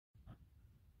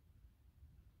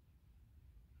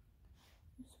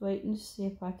Waiting to see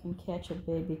if I can catch a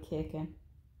baby kicking.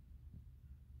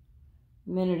 A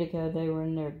minute ago they were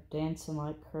in there dancing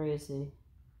like crazy.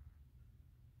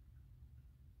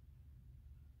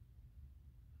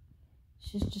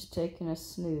 She's just taking a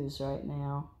snooze right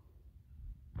now.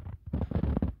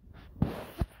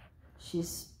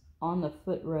 She's on the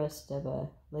footrest of a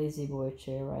lazy boy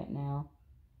chair right now.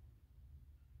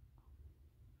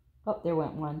 Oh, there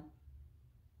went one.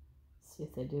 Let's see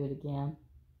if they do it again.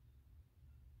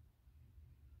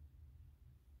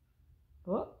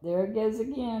 Oh, there it goes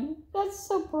again. That's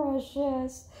so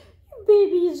precious. Your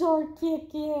babies are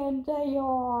kicking. They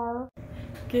are.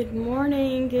 Good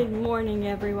morning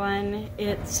everyone.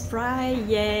 It's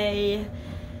Friday.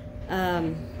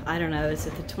 I don't know, is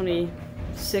it the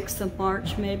 26th of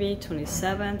March maybe?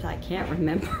 27th? I can't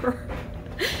remember.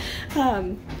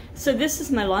 So this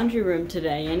is my laundry room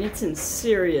today, and it's in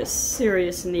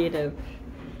serious need of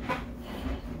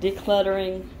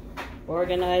decluttering,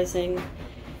 organizing,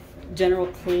 general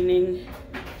cleaning.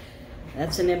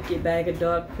 That's an empty bag of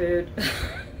dog food.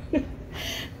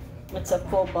 It's a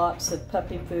full box of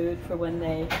puppy food for when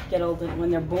they get old, when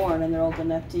they're born and they're old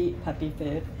enough to eat puppy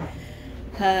food.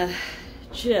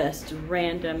 Just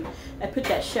random. I put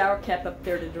that shower cap up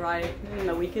there to dry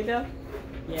a week ago.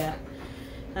 Yeah.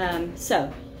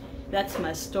 So that's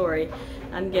my story.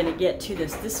 I'm gonna get to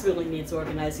this. This really needs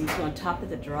organizing too, on top of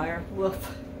the dryer.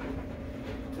 Woof.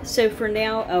 So for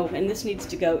now, oh, and this needs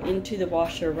to go into the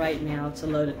washer right now. It's a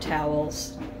load of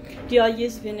towels. Do y'all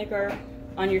use vinegar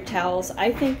on your towels?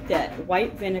 I think that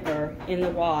white vinegar in the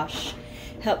wash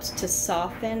helps to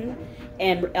soften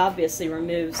and obviously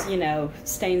removes, you know,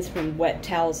 stains from wet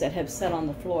towels that have set on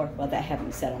the floor. Well, that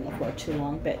haven't set on the floor too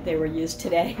long, but they were used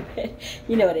today. But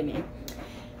you know what I mean.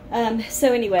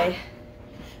 So anyway,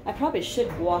 I probably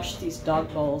should wash these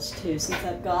dog bowls too, since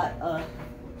I've got a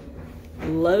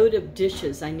load of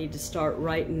dishes I need to start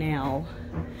right now.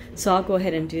 So I'll go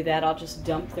ahead and do that. I'll just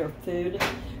dump their food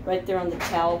right there on the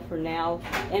towel for now.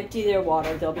 Empty their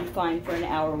water. They'll be fine for an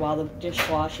hour while the dish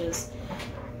washes.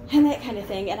 And that kind of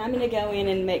thing. And I'm going to go in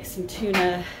and make some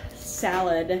tuna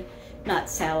salad. Not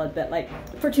salad, but like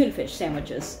for tuna fish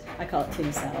sandwiches. I call it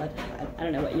tuna salad. I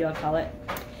don't know what you all call it.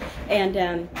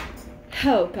 And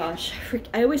oh gosh,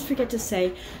 I always forget to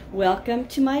say, welcome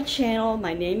to my channel.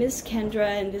 My name is Kendra,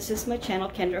 and this is my channel,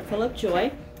 Kendra Full of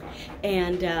Joy.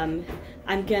 And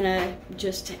I'm gonna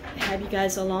just have you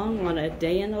guys along on a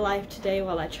day in the life today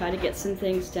while I try to get some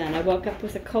things done. I woke up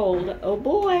with a cold. Oh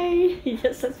boy,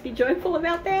 yes, let's be joyful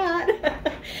about that.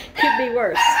 Could be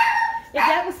worse. Yeah,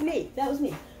 that was me, that was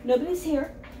me. Nobody's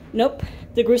here. Nope,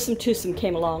 the gruesome twosome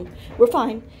came along. We're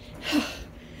fine.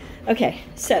 Okay,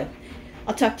 so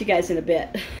I'll talk to you guys in a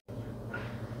bit.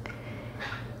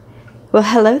 Well,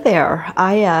 hello there.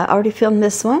 I already filmed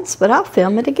this once, but I'll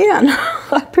film it again.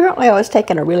 Apparently I was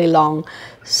taking a really long,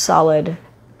 solid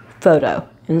photo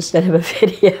instead of a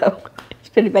video.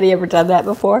 Has anybody ever done that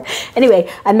before? Anyway,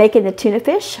 I'm making the tuna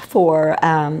fish for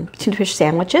tuna fish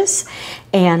sandwiches.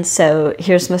 And so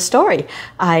here's my story.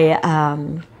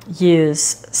 I use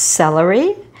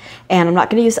celery. And I'm not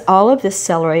going to use all of this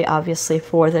celery, obviously,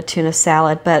 for the tuna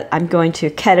salad, but I'm going to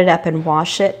cut it up and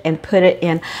wash it and put it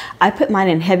in. I put mine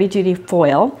in heavy-duty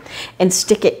foil and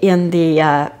stick it in the the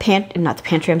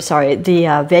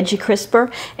veggie crisper.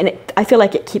 And I feel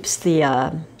like it keeps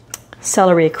the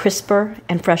celery crisper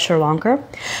and fresher longer.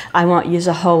 I won't use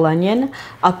a whole onion.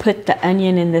 I'll put the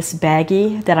onion in this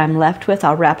baggie that I'm left with.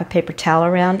 I'll wrap a paper towel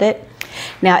around it.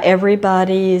 Now,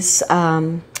 everybody's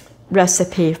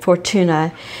recipe for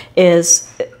tuna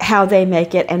is how they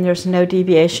make it, and there's no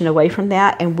deviation away from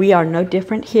that, and we are no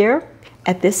different here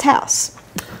at this house.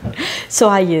 So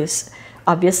I use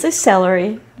obviously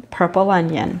celery, purple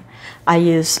onion. I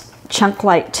use chunk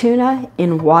light tuna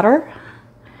in water.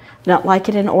 Don't like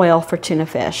it in oil for tuna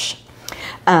fish.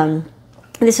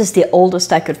 This is the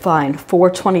oldest I could find,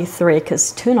 423,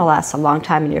 because tuna lasts a long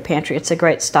time in your pantry. It's a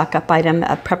great stock up item,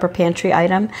 a prepper pantry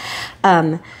item.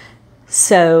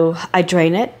 So I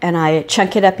drain it and I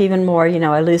chunk it up even more, you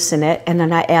know, I loosen it, and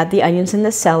then I add the onions and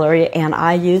the celery, and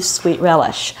I use sweet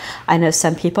relish. I know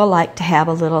some people like to have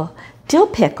a little dill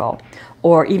pickle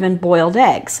or even boiled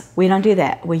eggs. We don't do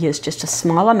that. We use just a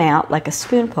small amount, like a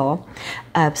spoonful,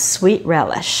 of sweet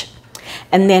relish.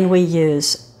 And then we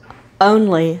use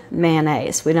only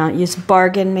mayonnaise. We don't use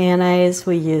bargain mayonnaise.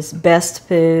 We use Best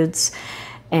Foods,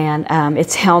 and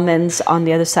it's Hellman's on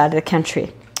the other side of the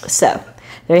country. So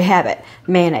there you have it.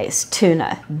 Mayonnaise,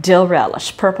 tuna, dill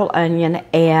relish, purple onion,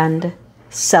 and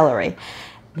celery.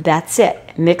 That's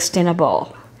it, mixed in a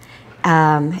bowl.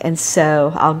 And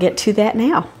so I'll get to that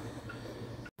now.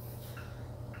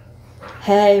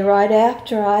 Hey, right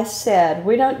after I said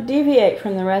we don't deviate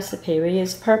from the recipe, we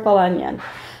use purple onion.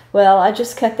 Well, I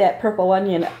just cut that purple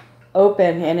onion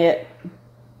open and it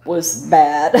was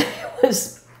bad.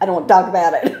 I don't want to talk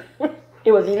about it.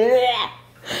 It was, bleh.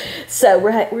 So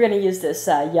we're going to use this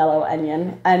yellow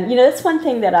onion. And, you know, that's one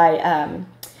thing that I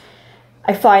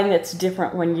find that's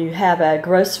different when you have a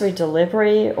grocery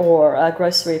delivery or a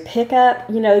grocery pickup.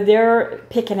 You know, they're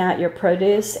picking out your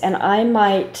produce, and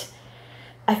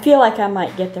I feel like I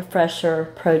might get the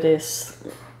fresher produce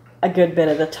a good bit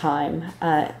of the time.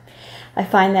 I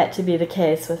find that to be the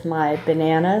case with my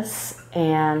bananas,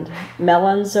 and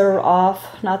melons are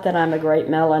off. Not that I'm a great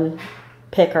melon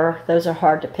picker. Those are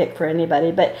hard to pick for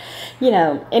anybody, but, you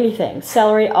know, anything.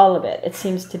 Celery, all of it. It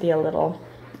seems to be a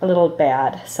little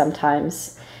bad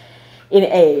sometimes in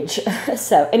age.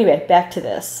 So anyway, back to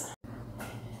this.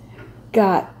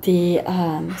 Got the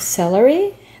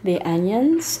celery, the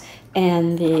onions,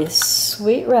 and the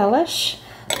sweet relish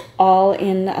all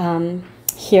in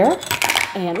here.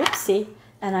 And oopsie,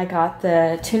 and I got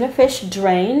the tuna fish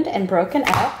drained and broken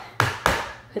up.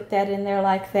 Put that in there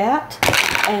like that.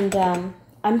 And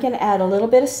I'm going to add a little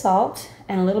bit of salt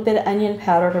and a little bit of onion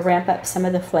powder to ramp up some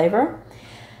of the flavor.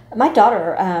 My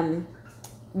daughter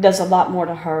does a lot more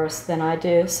to hers than I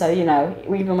do. So, you know,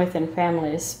 even within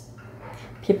families,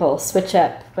 people switch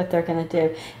up what they're going to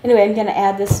do. Anyway, I'm going to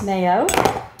add this mayo.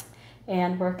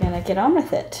 And we're going to get on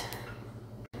with it.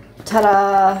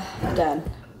 Ta-da! Done.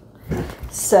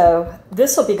 So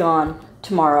this will be gone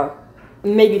tomorrow,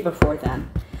 maybe before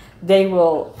then. They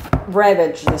will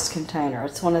ravage this container.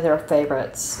 It's one of their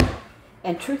favorites.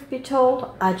 And truth be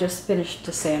told, I just finished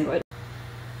a sandwich.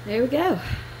 There we go.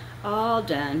 All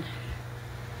done.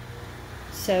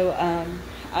 So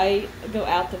I go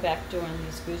out the back door in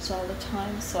these boots all the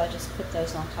time, so I just put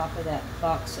those on top of that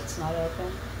box that's not open.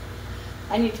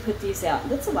 I need to put these out.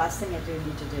 That's the last thing I do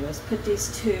need to do is put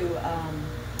these two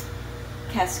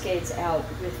cascades out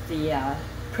with the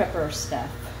prepper stuff,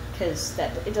 because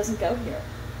it doesn't go here.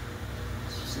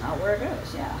 It's just not where it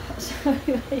goes. Yeah. So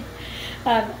anyway,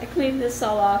 I cleaned this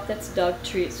all off. That's dog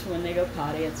treats for when they go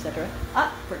potty, etc.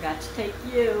 Ah, forgot to take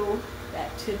you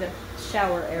back to the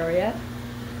shower area.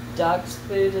 Dog's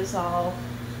food is all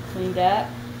cleaned up.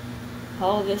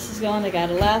 All of this is gone. I got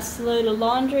a last load of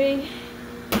laundry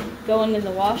going in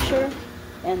the washer,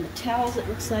 and the towels, it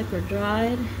looks like, are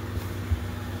dried.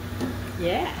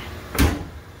 Yeah.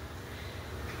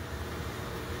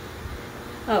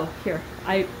 Oh, here,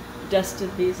 I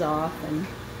dusted these off and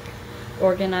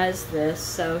organized this.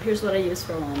 So here's what I use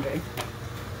for laundry.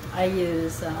 I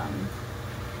use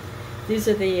these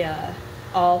are the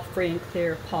all free and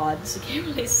clear pods. You can't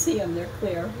really see them, they're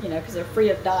clear, you know, because they're free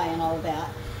of dye and all of that.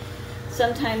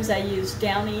 Sometimes I use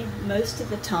Downy. Most of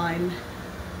the time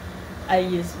I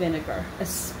use vinegar,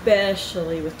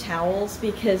 especially with towels,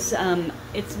 because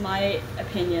it's my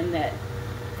opinion that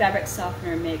fabric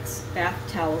softener makes bath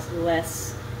towels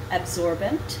less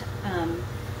absorbent,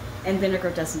 and vinegar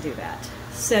doesn't do that.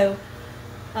 So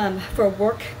for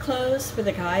work clothes, for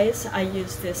the guys, I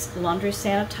use this laundry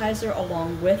sanitizer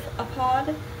along with a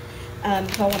pod.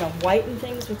 If I want to whiten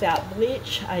things without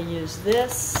bleach, I use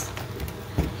this.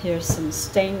 Here's some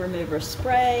stain remover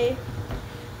spray.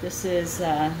 This is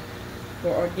for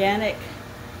organic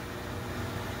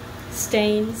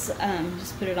stains.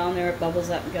 Just put it on there, it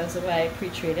bubbles up and goes away,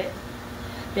 pre-treat it.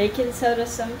 Baking soda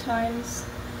sometimes,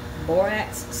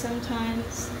 borax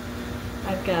sometimes.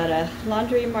 I've got a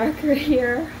laundry marker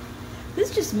here.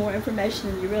 This is just more information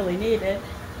than you really needed.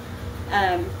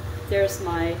 There's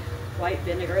my white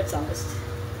vinegar. It's almost,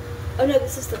 oh no,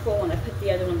 this is the full one. I put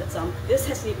the other one that's on, this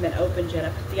hasn't even been opened yet. I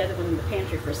put the other one in the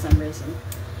pantry for some reason.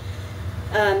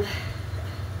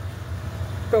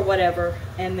 For whatever,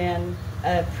 and then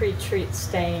a pre-treat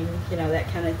stain, you know, that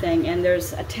kind of thing. And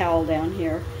there's a towel down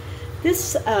here.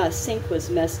 This sink was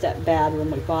messed up bad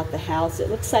when we bought the house. It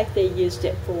looks like they used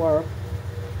it for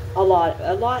a lot.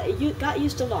 It got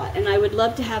used a lot, and I would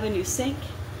love to have a new sink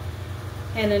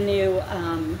and a new,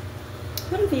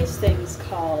 what are these things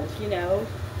called, you know,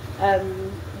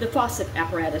 the faucet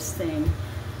apparatus thing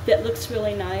that looks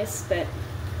really nice, but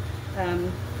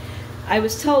I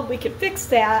was told we could fix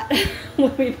that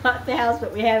when we bought the house,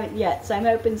 but we haven't yet, so I'm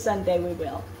hoping someday we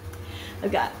will.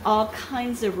 I've got all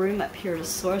kinds of room up here to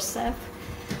store stuff,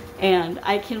 and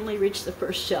I can only reach the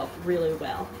first shelf really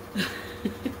well.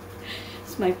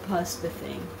 It's my pasta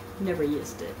thing. Never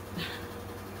used it.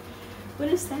 What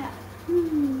is that? I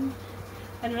don't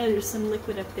know, there's some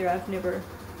liquid up there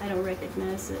I don't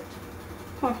recognize it.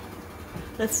 Huh.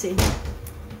 Let's see.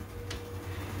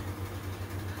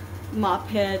 Mop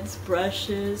heads,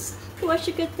 brushes. Oh, I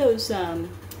should get those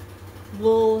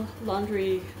wool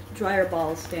laundry dryer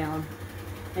balls down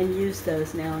and use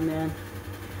those now and then.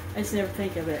 I just never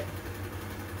think of it.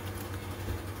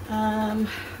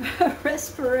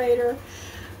 Respirator,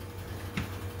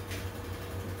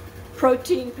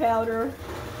 protein powder,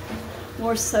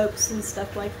 more soaps and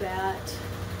stuff like that.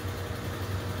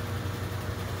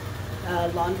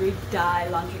 Laundry dye,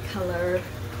 laundry color,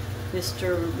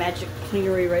 Mr. Magic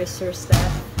Cleaner Eraser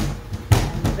stuff.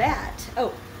 And that,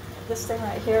 oh, this thing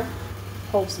right here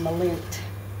holds my lint.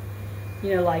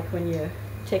 You know, like when you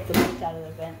take the lint out of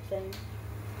the vent thing.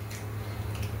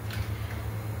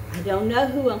 I don't know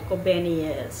who Uncle Benny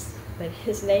is, but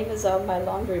his name is on my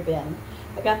laundry bin.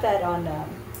 I got that on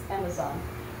Amazon.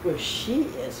 Well, she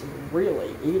is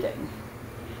really eating.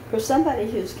 For somebody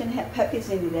who's going to have puppies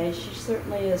any day, she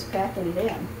certainly is packing it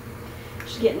in.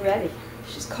 She's getting ready.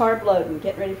 She's carb loading,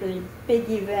 getting ready for the big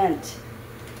event.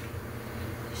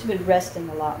 She's been resting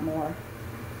a lot more.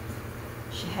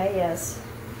 She has.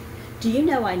 Do you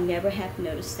know I never have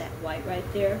noticed that white right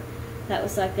there? That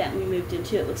was like that when we moved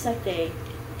into it. It looks like they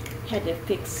had to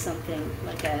fix something,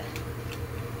 like a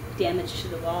damage to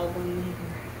the wall when they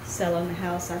were selling the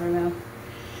house. I don't know.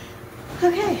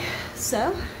 Okay,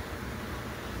 so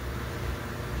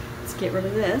let's get rid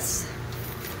of this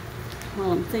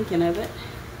while I'm thinking of it.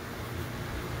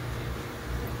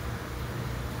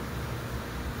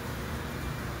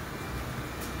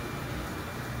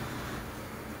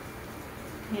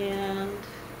 And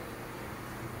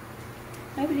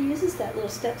nobody uses that little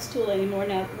step stool anymore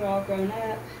now that we're all grown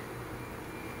up.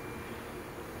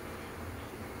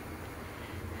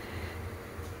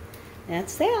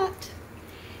 That's that.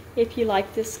 If you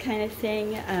like this kind of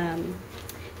thing,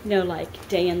 you know, like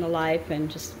day in the life and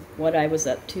just what I was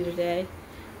up to today,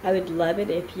 I would love it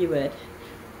if you would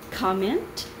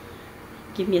comment,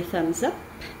 give me a thumbs up,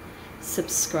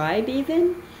 subscribe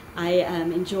even. I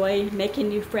enjoy making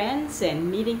new friends and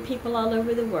meeting people all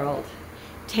over the world.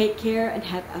 Take care and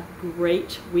have a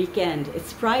great weekend.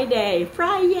 It's Friday.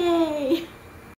 Friday!